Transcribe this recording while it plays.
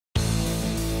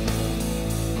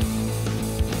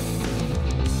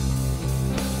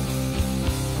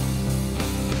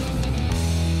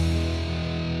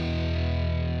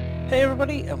Hey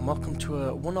everybody, and welcome to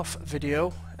a one-off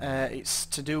video. It's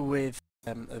to do with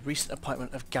a recent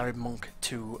appointment of Garry Monk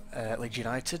to Leeds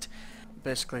United.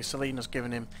 Basically, Salina's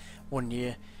given him 1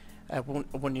 year, a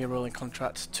one-year rolling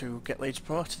contract to get Leeds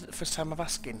promoted at the first time of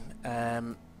asking.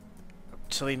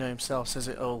 Salina himself says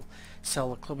it'll sell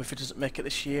the club if he doesn't make it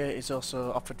this year. He's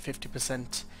also offered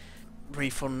 50%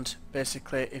 refund,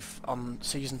 basically, if on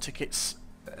season tickets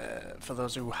for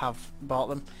those who have bought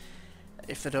them,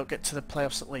 if they don't get to the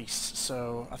playoffs at least.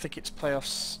 So I think it's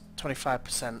playoffs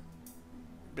 25%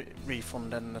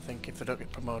 refund, and I think if they don't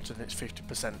get promoted it's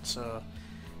 50%, so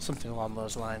something along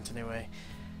those lines anyway.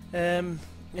 Yeah,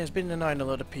 it's been annoying a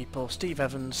lot of people. Steve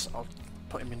Evans, I'll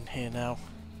put him in here now,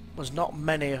 was not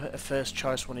many a first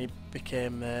choice when he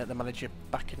became the manager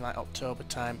back in like October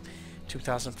time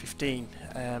 2015.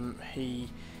 He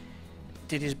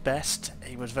did his best,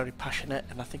 he was very passionate,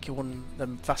 and I think he won the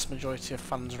vast majority of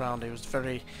fans around. He was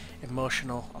very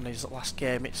emotional on his last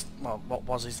game. What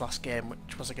was his last game,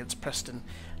 which was against Preston,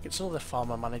 against another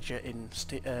former manager in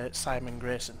Simon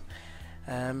Grayson.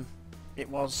 It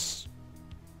was,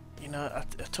 you know,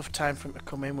 a tough time for him to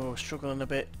come in. We were struggling a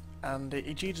bit, and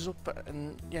he G'd us up,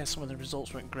 and yeah, some of the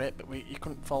results weren't great, but you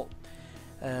couldn't fault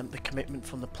the commitment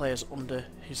from the players under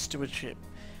his stewardship.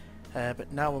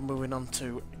 But now we're moving on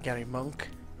to Garry Monk,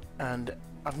 and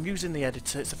I'm using the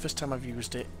editor. It's the first time I've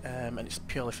used it, and it's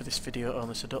purely for this video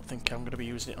only, so I don't think I'm going to be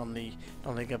using it on the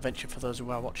non-league adventure for those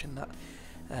who are watching that.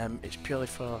 It's purely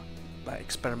for like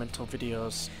experimental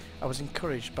videos. I was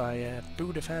encouraged by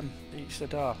Bood FM. He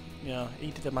said, oh, you know,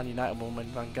 he did the Man United one when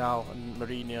Van Gaal and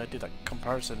Mourinho did that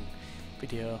comparison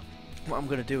video. What I'm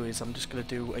going to do is I'm just going to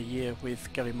do a year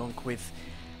with Garry Monk with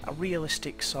a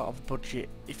realistic sort of budget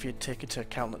if you take into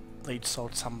account that Leeds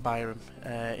sold Sam Byram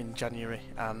in January,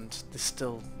 and there's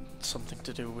still something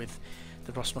to do with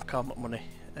the Ross McCormack money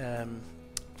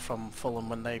from Fulham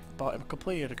when they bought him a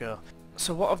couple of years ago.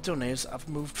 So what I've done is I've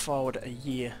moved forward a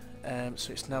year,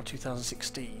 so it's now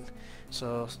 2016,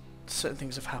 so certain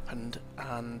things have happened,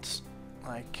 and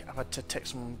like I've had to take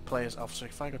some players off. So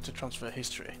if I go to transfer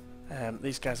history,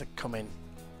 these guys have come in.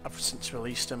 I've since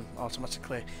released them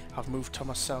automatically. I've moved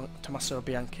Tommaso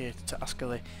Bianchi to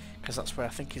Ascoli because that's where I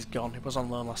think he's gone. He was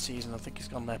on loan last season. I think he's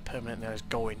gone there permanently. He's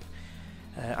going.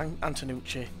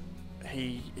 Antonucci,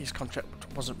 his contract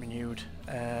wasn't renewed.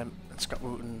 And Scott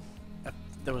Wooten,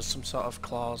 there was some sort of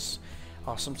clause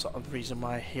or some sort of reason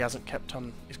why he hasn't kept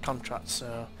on his contract,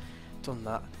 so done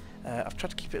that. I've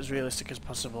tried to keep it as realistic as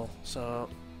possible. So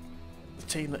the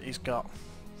team that he's got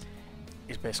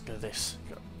is basically this.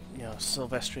 You know,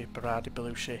 Silvestri, Berardi,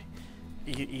 Belushi.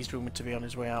 He's rumoured to be on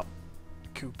his way out.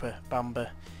 Cooper, Bamba,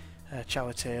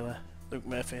 Charlie Taylor, Luke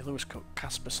Murphy, Lewis Cook,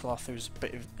 Casper Sloth, who's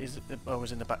is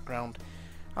always in the background,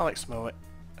 Alex Mowat,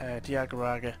 Diago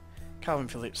Raga, Calvin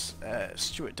Phillips,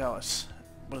 Stuart Dallas,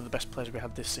 one of the best players we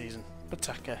had this season.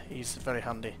 Bataka, he's very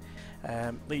handy.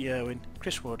 Lee Irwin,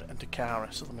 Chris Wood, and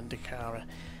Solomon Dakara.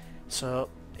 So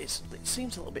it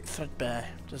seems a little bit threadbare,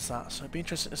 does that? So it'd be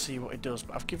interesting to see what it does.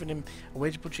 But I've given him a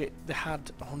wage budget. They had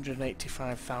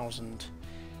 185,000,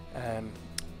 I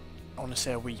want to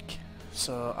say a week.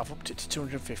 So I've upped it to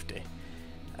 250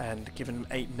 and given him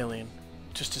 8 million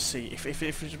just to see if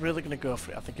he's really going to go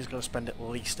for it. I think he's going to spend at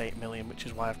least 8 million, which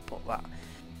is why I've put that.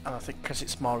 And I think because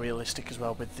it's more realistic as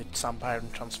well with the Sam Byram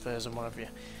transfers and what have you.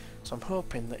 So I'm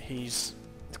hoping that he's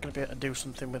going to be able to do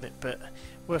something with it. But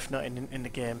worth noting, in the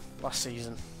game last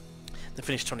season they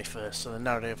finished 21st, so they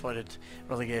narrowly avoided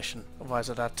relegation. Otherwise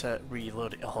I'd had to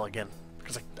reload it all again,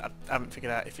 because I haven't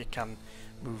figured out if you can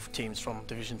move teams from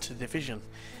division to division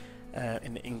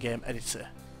in the in-game editor.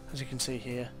 As you can see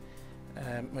here,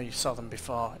 where you saw them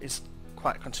before, is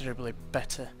quite considerably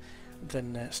better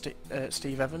than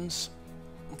Steve Evans.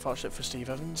 Unfortunate for Steve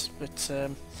Evans, but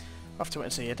I'll have to wait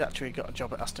and see. He'd actually got a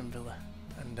job at Aston Villa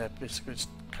and basically just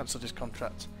cancelled his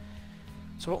contract.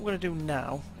 So what I'm going to do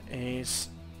now is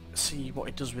see what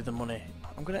he does with the money.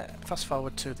 I'm going to fast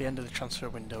forward to the end of the transfer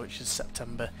window, which is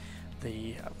September I'm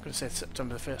going to say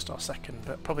September the 1st or 2nd,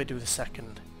 but probably do the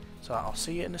 2nd. So I'll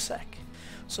see you in a sec.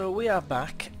 So we are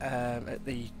back at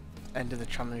the end of the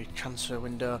January transfer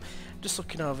window. Just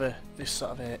looking over this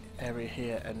sort of area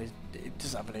here, and it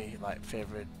doesn't have any like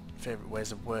favourite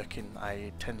ways of working.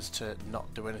 It tends to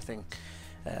not do anything.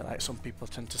 Like some people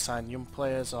tend to sign young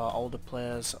players or older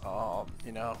players, or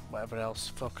you know, whatever else.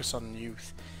 Focus on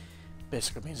youth.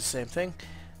 Basically means the same thing.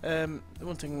 The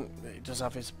one thing that it does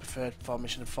have is a preferred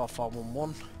formation of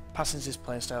 4-4-1-1. Passing is his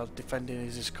playing style, defending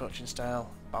is his coaching style,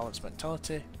 balanced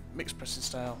mentality, mixed pressing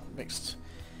style, mixed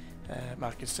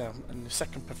marking style, and the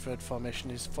second preferred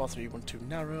formation is 4-3-1-2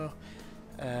 narrow.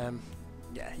 Yeah,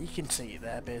 you can see it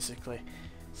there basically.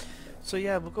 So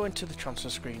yeah, we'll go into the transfer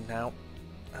screen now,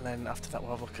 and then after that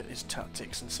we'll have a look at his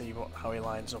tactics and see how he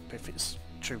lines up, if it's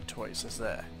true to what it says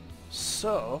there.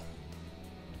 So,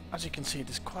 as you can see,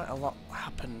 there's quite a lot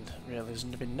happened really. There's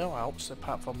been no outs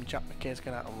apart from Jack McKay's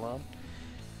gone out on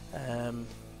loan.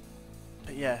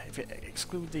 But yeah, if you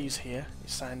exclude these here, he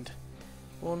signed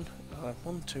 1,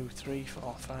 2, 3,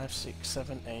 4, 5, 6,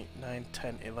 7, 8, 9,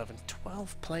 10, 11,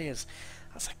 12 players.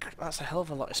 That's a hell of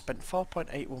a lot. He spent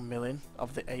 4.81 million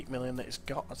of the 8 million that he's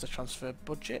got as a transfer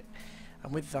budget,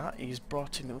 and with that he's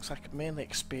brought in, it looks like, mainly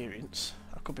experience.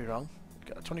 I could be wrong.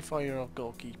 Got a 24-year-old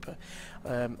goalkeeper.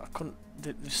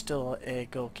 There's still a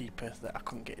goalkeeper that I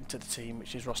couldn't get into the team,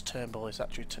 which is Ross Turnbull. He's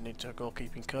actually turned into a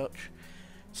goalkeeping coach.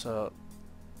 So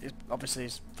obviously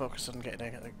he's focused on getting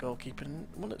a goalkeeper, and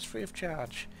one that's free of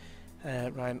charge.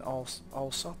 Ryan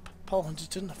Alsop. Paul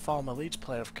Huntington, a former Leeds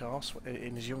player of course,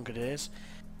 in his younger days.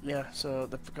 Yeah, so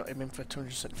they've got him in for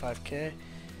 275k.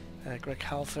 Greg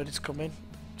Halford is coming,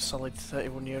 solid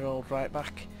 31-year-old right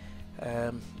back.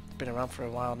 Been around for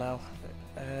a while now.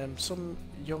 Some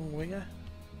young winger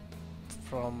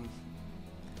from,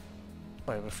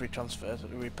 well, a free transfer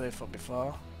that we played for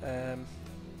before.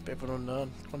 Bit of an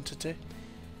unknown quantity.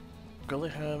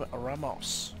 Guilherme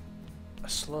Ramos, a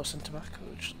slow centre back,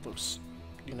 which looks,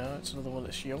 you know, it's another one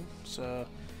that's young. So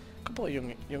a couple of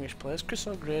youngish players. Chris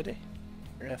O'Grady,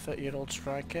 a 30-year-old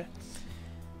striker,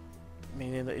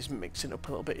 meaning that he's mixing up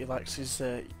a little bit. He likes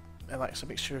a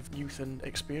mixture of youth and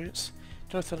experience.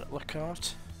 Jonathan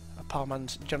Lacourt, a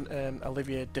Parman's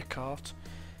Olivier Descartes.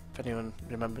 If anyone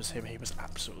remembers him, he was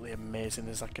absolutely amazing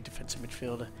as like a defensive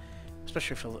midfielder,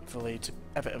 especially for Leeds.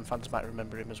 Everton fans might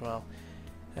remember him as well.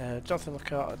 Jonathan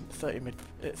Lacourt,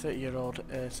 30-year-old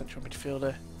central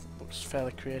midfielder, looks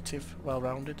fairly creative,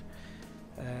 well-rounded.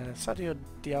 Sadio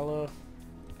Diallo,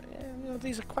 you know,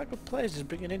 these are quite good players he's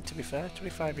bringing in, to be fair.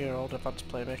 25-year-old advanced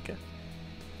playmaker.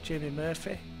 Jamie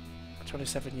Murphy, a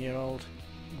 27-year-old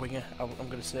winger, I'm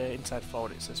going to say inside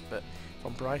forward it says, but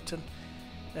from Brighton.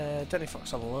 Danny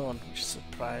Fox on loan, which is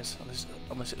a surprise,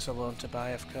 unless it's a loan to buy,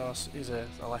 of course. He's a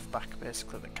left back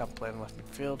basically that can play in left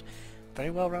midfield. Very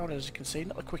well rounded, as you can see,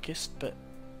 not the quickest, but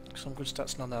some good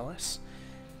stats nonetheless.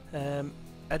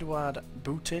 Edouard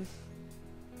Boutin,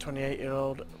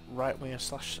 28-year-old right winger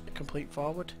slash complete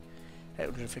forward,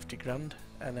 850 grand,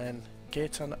 and then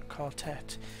Gaetan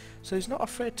Quartet. So he's not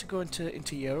afraid to go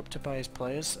into Europe to buy his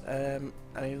players, and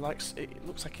he likes. It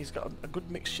looks like he's got a good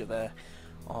mixture there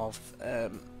of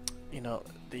you know,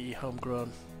 the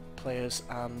homegrown players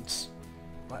and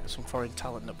like some foreign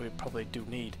talent that we probably do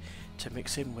need to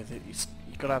mix in with it.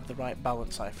 You've got to have the right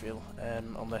balance, I feel,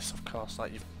 unless of course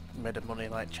like you've made of money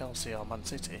like Chelsea or Man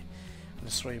City and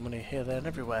just throw your money here, there and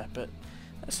everywhere. But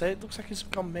let's say it looks like he's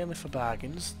gone mainly for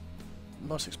bargains.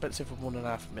 Most expensive of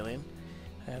 1.5 million.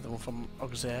 The one from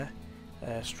Auxerre,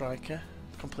 striker,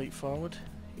 complete forward.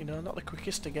 You know, not the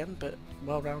quickest again, but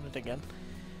well-rounded again.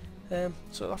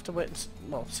 So I'll have to wait and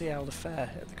see how they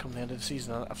fare at the end of the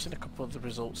season. I've seen a couple of the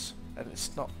results and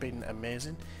it's not been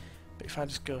amazing. But if I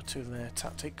just go to the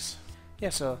tactics, yeah.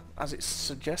 So as it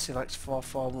suggests, he likes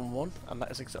 4-4-1-1, and that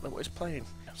is exactly what he's playing.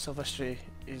 Silvestri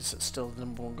is still the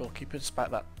 #1 goalkeeper, despite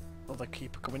that other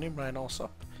keeper coming in, Ryan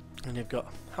Alsop. And you've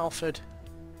got Halford.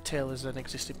 Taylor's an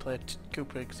existing player,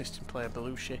 Cooper existing player,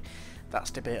 Belushi. That's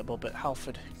debatable, but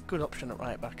Halford, good option at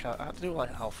right back. I do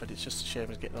like Halford, it's just a shame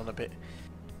he's getting on a bit.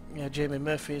 Yeah, Jamie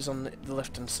Murphy is on the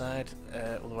left hand side,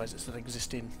 otherwise it's an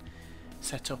existing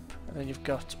setup. And then you've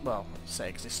got, well, say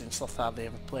existing, Sloth hardly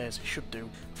ever plays, he should do.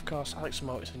 Of course, Alex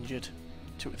Moore is injured,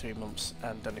 2 to 3 months,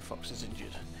 and Danny Fox is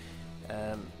injured.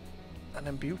 And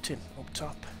then Boutin up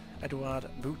top, Edouard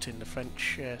Boutin, the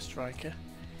French striker,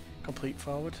 complete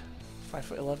forward.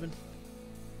 5'11".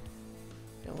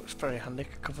 It looks very handy,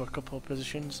 could cover a couple of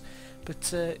positions,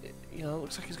 but you know, it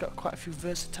looks like he's got quite a few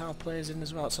versatile players in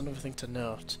as well. That's another thing to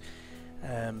note.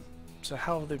 So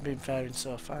how have they been faring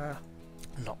so far?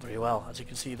 Not very well, as you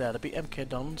can see there. They beat MK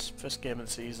Dons, first game of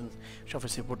the season, which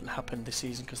obviously wouldn't happen this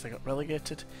season because they got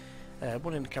relegated.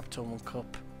 Won in the Capital One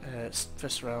Cup,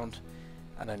 first round,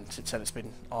 and then since then it's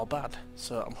been all bad.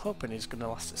 So I'm hoping he's going to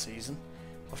last the season.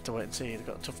 We'll have to wait and see. They've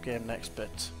got a tough game next,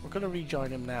 but we're going to rejoin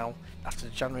him now after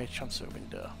the January transfer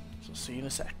window. So see you in a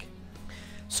sec.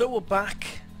 So we're back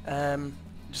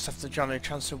just after the January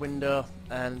transfer window,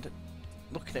 and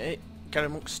looking at it, Garry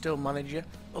Monk's still manager.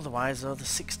 Otherwise though, the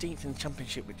 16th in the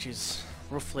Championship, which is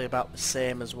roughly about the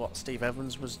same as what Steve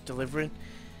Evans was delivering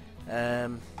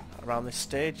around this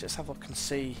stage. Let's have a look and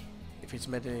see if he's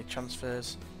made any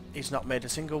transfers. He's not made a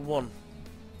single one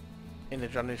in the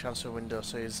January transfer window,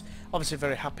 so he's obviously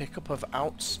very happy. A couple of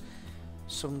outs,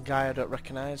 some guy I don't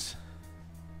recognise,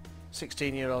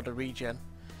 16-year-old a regen,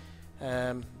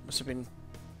 Must have been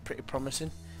pretty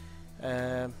promising.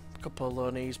 A couple of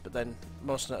loanees, but then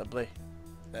most notably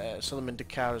Solomon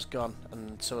Dakar has gone,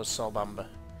 and so has Sol Bamba.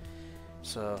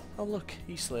 So, oh look,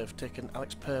 Eastleigh have taken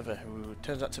Alex Perver, who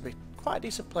turns out to be quite a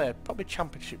decent player, probably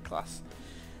championship class.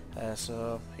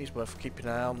 So he's worth keeping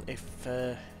an eye on if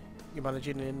you're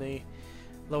managing in the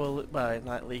lower, well,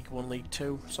 like League 1, League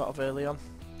 2, sort of early on.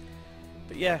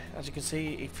 But yeah, as you can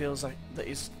see, it feels like that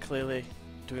he's clearly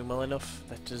doing well enough.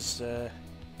 Let us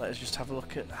just have a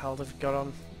look at how they've got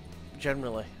on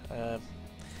generally.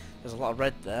 There's a lot of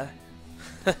red there,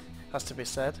 has to be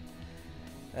said.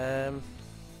 Let's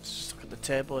just look at the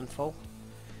table in full.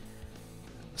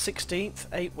 16th,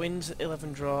 8 wins,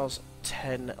 11 draws,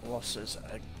 10 losses,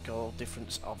 a goal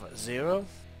difference of 0.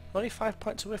 Only 5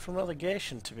 points away from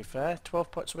relegation, to be fair.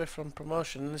 12 points away from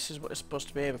promotion, and this is what it's supposed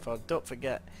to be aiming for. Don't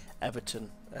forget Everton,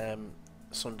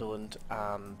 Sunderland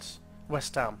and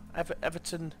West Ham.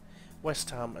 Everton, West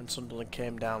Ham and Sunderland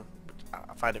came down.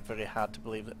 I find it very hard to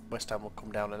believe that West Ham will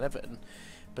come down on Everton,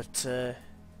 but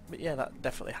yeah, that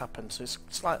definitely happened. So it's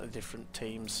slightly different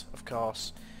teams, of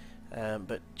course,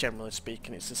 but generally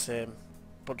speaking, it's the same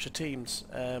bunch of teams.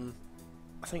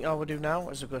 I think all we'll do now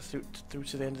is we'll go through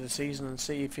to the end of the season and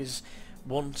see if he's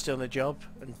one, still in the job,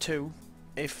 and two,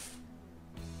 if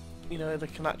you know they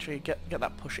can actually get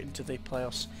that push into the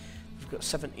playoffs. We've got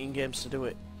 17 games to do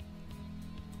it.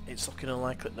 It's looking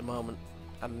unlikely at the moment,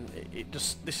 and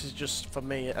this is just, for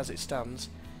me as it stands,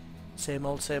 same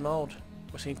old, same old.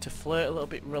 We seem to flirt a little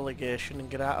bit relegation and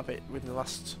get out of it within the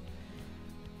last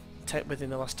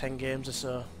 10 games or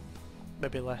so,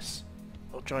 maybe less.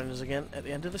 Will join us again at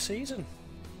the end of the season.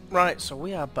 Right, so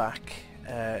we are back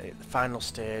at the final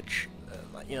stage.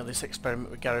 You know, this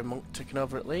experiment with Garry Monk taking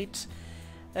over at Leeds.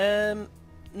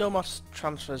 No more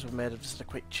transfers were made. I've just had a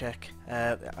quick check.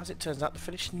 As it turns out, they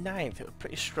finished 9th. It was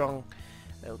pretty strong.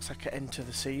 It looks like an end to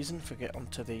the season. If we get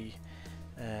onto the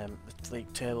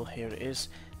league table, here it is.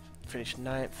 Finished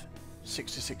 9th,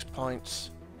 66 points,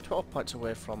 12 points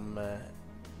away from.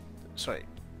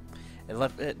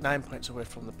 9 points away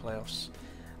from the playoffs,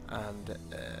 and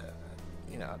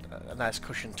you know, a nice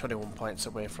cushion, 21 points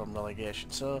away from relegation.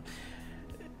 So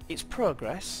it's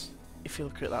progress if you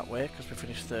look at it that way, because we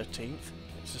finished 13th.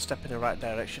 It's a step in the right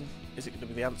direction. Is it going to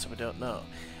be the answer? We don't know.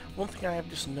 One thing I have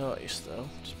just noticed though,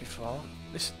 just before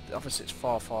this, obviously it's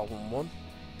 4-4-1-1.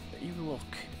 But you look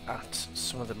at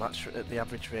some of the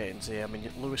average ratings here. I mean,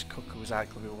 Lewis Cook, who is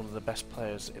arguably one of the best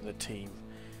players in the team,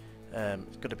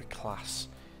 it's going to be class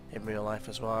in real life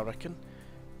as well, I reckon.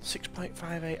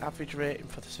 6.58 average rating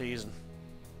for the season.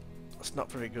 That's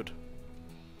not very good.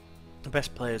 The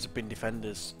best players have been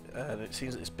defenders. It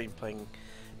seems that it's been playing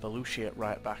Belushi at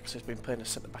right back, so it's been playing a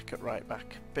centre back at right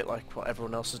back, a bit like what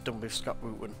everyone else has done with Scott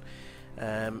Wooten,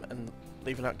 and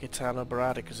leaving out Gaetano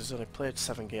Berardi because he's only played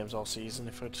 7 games all season.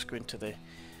 If I just go into the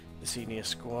senior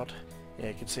squad, yeah,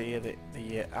 you can see here the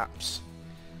apps,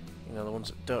 you know, the ones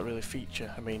that don't really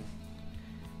feature. I mean,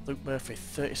 Luke Murphy,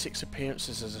 36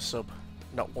 appearances as a sub,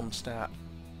 not 1 start.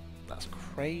 That's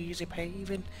crazy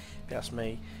paving, if you ask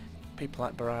me. People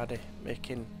like Berardi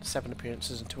making 7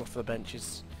 appearances and 2 off the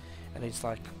benches, and he's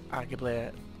like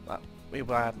arguably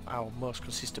our most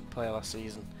consistent player last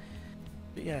season.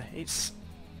 But yeah, it's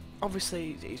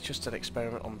obviously it's just an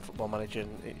experiment on Football Manager,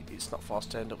 and it's not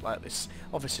forced to end up like this.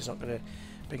 Obviously it's not going to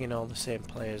bring in all the same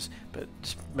players, but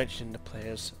just mentioning the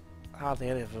players, hardly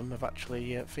any of them have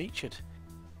actually featured.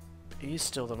 He is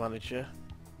still the manager.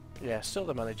 Yeah, still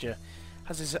the manager.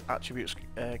 Has his attributes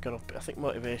gone up? I think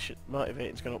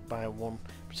motivating's gone up by 1.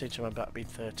 Potential man back being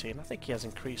 13. I think he has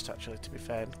increased actually, to be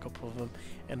fair, in a couple of them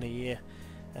in a year.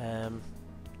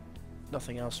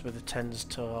 Nothing else with the 10s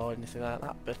to or anything like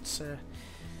that. But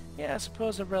yeah, I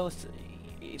suppose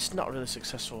it's not really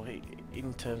successful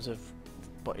in terms of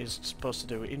what he's supposed to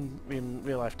do. In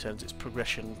real life terms, it's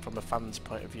progression from a fan's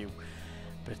point of view.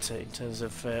 But in terms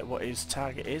of what his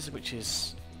target is, which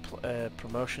is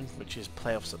promotion, which is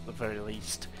playoffs at the very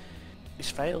least, he's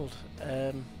failed.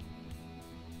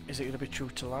 Is it going to be true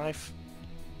to life?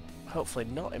 Hopefully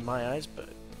not in my eyes, but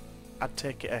I'd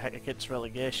take it against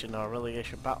relegation or a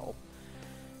relegation battle.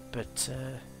 But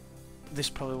this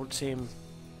probably would seem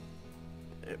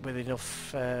with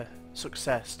enough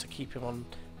success to keep him on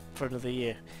for another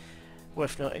year.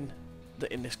 Worth noting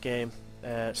that in this game,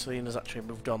 Salina's actually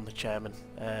moved on, the chairman.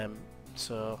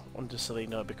 So under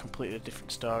Salina it'll be a completely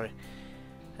different story.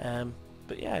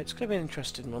 But yeah, it's going to be an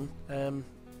interesting one.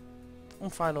 One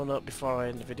final note before I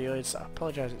end the video is I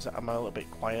apologise that I'm a little bit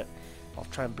quiet. I'll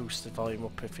try and boost the volume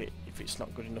up if it's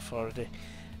not good enough already.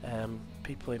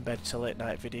 People in bed, it's a late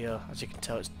night video. As you can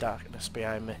tell, it's darkness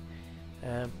behind me.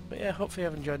 But yeah, hopefully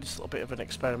I've enjoyed this little bit of an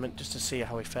experiment just to see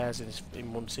how he fares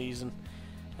in one season,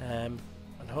 and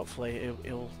hopefully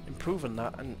he'll improve on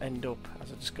that and end up,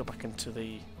 as I just go back into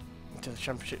the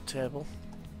championship table.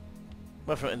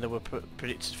 Well, they were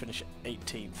predicted to finish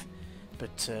 18th,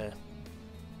 but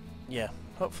yeah,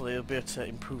 hopefully he'll be able to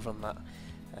improve on that.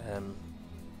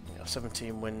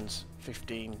 17 wins,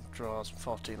 15 draws,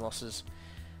 14 losses.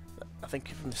 I think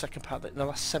from the second part, in the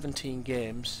last 17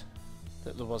 games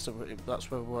that there was, that's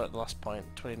where we were at the last point,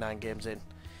 29 games in,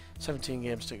 17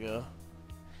 games to go,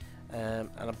 and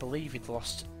I believe he'd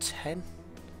lost 10,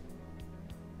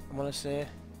 I want to say,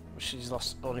 which he's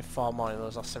lost only 4 more in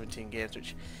those last 17 games,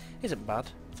 which isn't bad.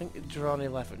 I think he'd drawn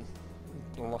 11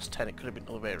 and lost 10, it could have been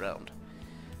the other way around.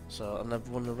 So, and they've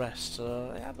won the rest,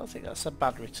 so yeah, I don't think that's a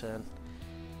bad return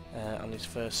on his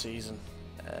first season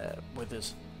with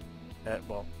us.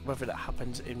 Well, whether that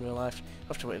happens in real life, we'll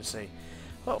have to wait and see.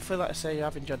 Hopefully, like I say, you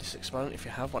have enjoyed this experiment. If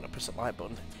you have, want to press the like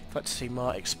button. If you'd like to see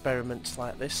more experiments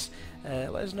like this,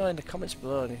 let us know in the comments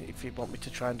below, and if you want me to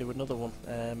try and do another one.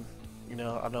 You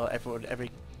know, I know every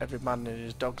man and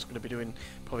his dog's going to be doing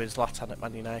probably Zlatan at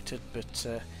Man United, but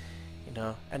you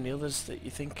know, any others that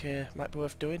you think might be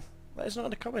worth doing, let us know in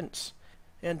the comments.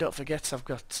 Yeah, and don't forget, I've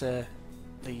got the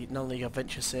non-league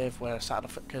adventure save where I started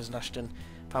off at Curzon Ashton,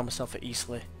 found myself at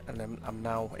Eastleigh, and then I'm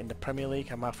now in the Premier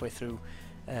League. I'm halfway through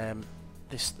the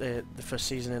first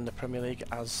season in the Premier League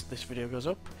as this video goes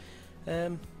up.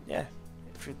 Yeah,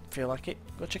 if you feel like it,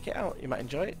 go check it out. You might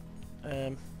enjoy it.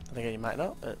 I think you might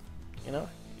not, but you know,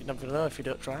 you never know if you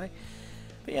don't try.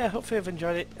 But yeah, hopefully you've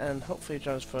enjoyed it, and hopefully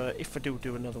join us for, if I do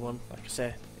another one. Like I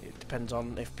say, it depends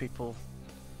on if people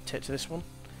take to this one.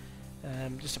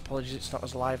 Just apologies, it's not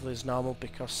as lively as normal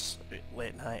because it's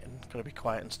late night and gotta be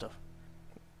quiet and stuff.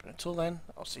 But until then,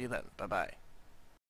 I'll see you then. Bye bye.